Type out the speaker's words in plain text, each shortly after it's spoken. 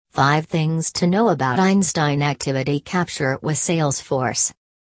5 things to know about Einstein Activity Capture with Salesforce.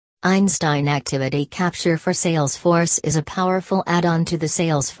 Einstein Activity Capture for Salesforce is a powerful add-on to the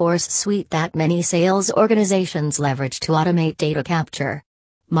Salesforce suite that many sales organizations leverage to automate data capture.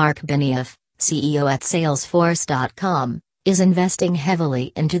 Mark Benioff, CEO at Salesforce.com, is investing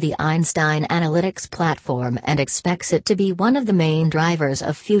heavily into the Einstein Analytics platform and expects it to be one of the main drivers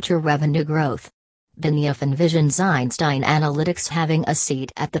of future revenue growth. Benioff envisions Einstein Analytics having a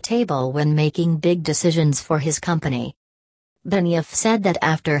seat at the table when making big decisions for his company. Benioff said that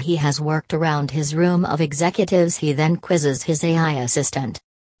after he has worked around his room of executives, he then quizzes his AI assistant.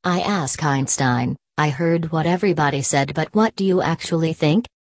 "I ask Einstein, I heard what everybody said, but what do you actually think?"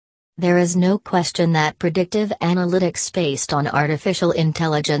 There is no question that predictive analytics based on artificial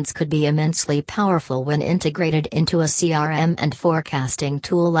intelligence could be immensely powerful when integrated into a CRM and forecasting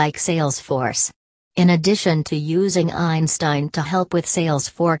tool like Salesforce. In addition to using Einstein to help with sales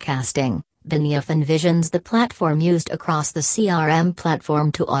forecasting, Benioff envisions the platform used across the CRM platform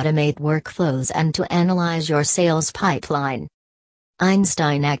to automate workflows and to analyze your sales pipeline.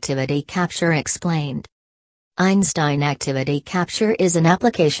 Einstein Activity Capture explained. Einstein Activity Capture is an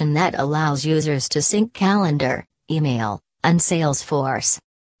application that allows users to sync calendar, email, and Salesforce.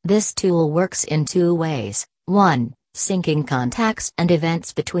 This tool works in 2 ways. 1. Syncing contacts and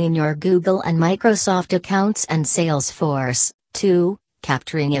events between your Google and Microsoft accounts and Salesforce. 2.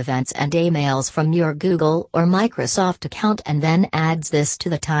 Capturing events and emails from your Google or Microsoft account and then adds this to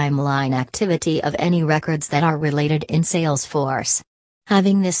the timeline activity of any records that are related in Salesforce.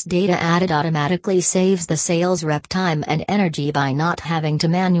 Having this data added automatically saves the sales rep time and energy by not having to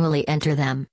manually enter them.